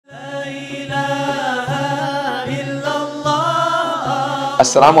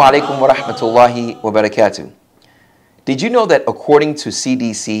Assalamu alaikum wa rahmatullahi wa barakatuh. Did you know that according to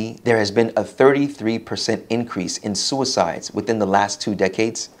CDC, there has been a 33% increase in suicides within the last 2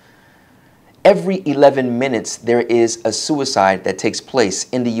 decades? Every 11 minutes, there is a suicide that takes place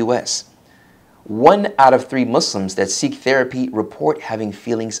in the US. 1 out of 3 Muslims that seek therapy report having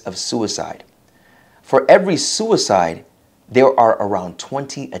feelings of suicide. For every suicide, there are around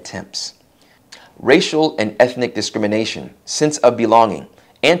 20 attempts. Racial and ethnic discrimination, sense of belonging,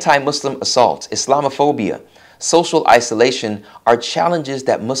 anti-Muslim assault, Islamophobia, social isolation are challenges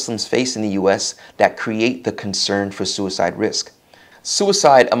that Muslims face in the US that create the concern for suicide risk.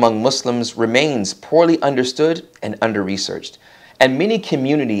 Suicide among Muslims remains poorly understood and under-researched, and many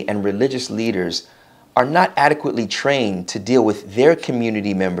community and religious leaders are not adequately trained to deal with their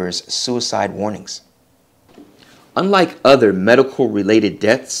community members' suicide warnings. Unlike other medical-related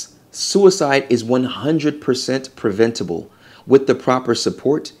deaths, suicide is 100% preventable with the proper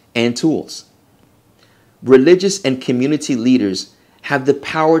support and tools. Religious and community leaders have the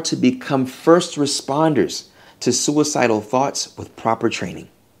power to become first responders to suicidal thoughts with proper training.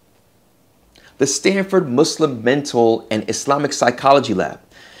 The Stanford Muslim Mental and Islamic Psychology Lab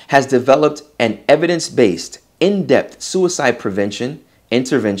has developed an evidence-based, in-depth suicide prevention,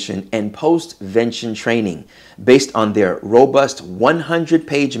 intervention, and post-vention training based on their robust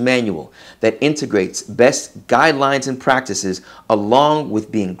 100-page manual that integrates best guidelines and practices along with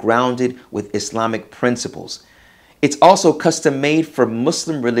being grounded with Islamic principles. It's also custom-made for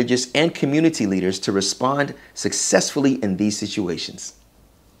Muslim religious and community leaders to respond successfully in these situations.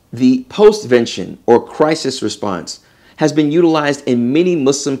 The post-vention or crisis response has been utilized in many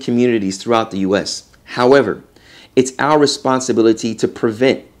Muslim communities throughout the US. However, it's our responsibility to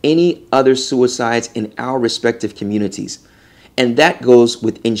prevent any other suicides in our respective communities. And that goes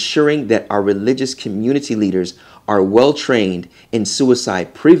with ensuring that our religious community leaders are well trained in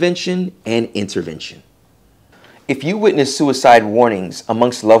suicide prevention and intervention. If you witness suicide warnings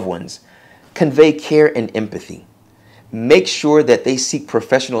amongst loved ones, convey care and empathy. Make sure that they seek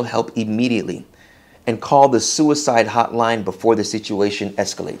professional help immediately and call the suicide hotline before the situation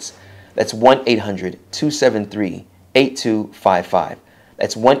escalates. That's 1-800-273-8255.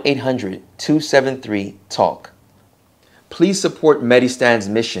 That's 1-800-273-TALK. Please support Maristan's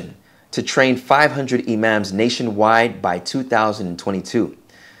mission to train 500 imams nationwide by 2022.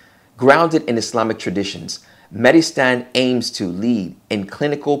 Grounded in Islamic traditions, Maristan aims to lead in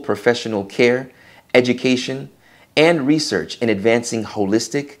clinical professional care, education, and research in advancing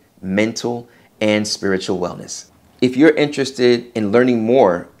holistic, mental, and spiritual wellness. If you're interested in learning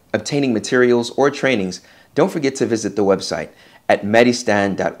more, obtaining materials or trainings, don't forget to visit the website at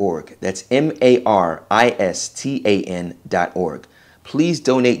maristan.org. That's maristan.org. Please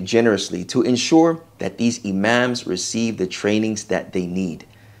donate generously to ensure that these imams receive the trainings that they need.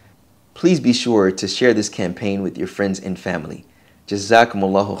 Please be sure to share this campaign with your friends and family.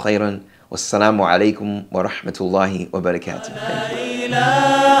 Jazakumullahu khairan. Wassalamu alaikum wa rahmatullahi wa barakatuh. Thank you.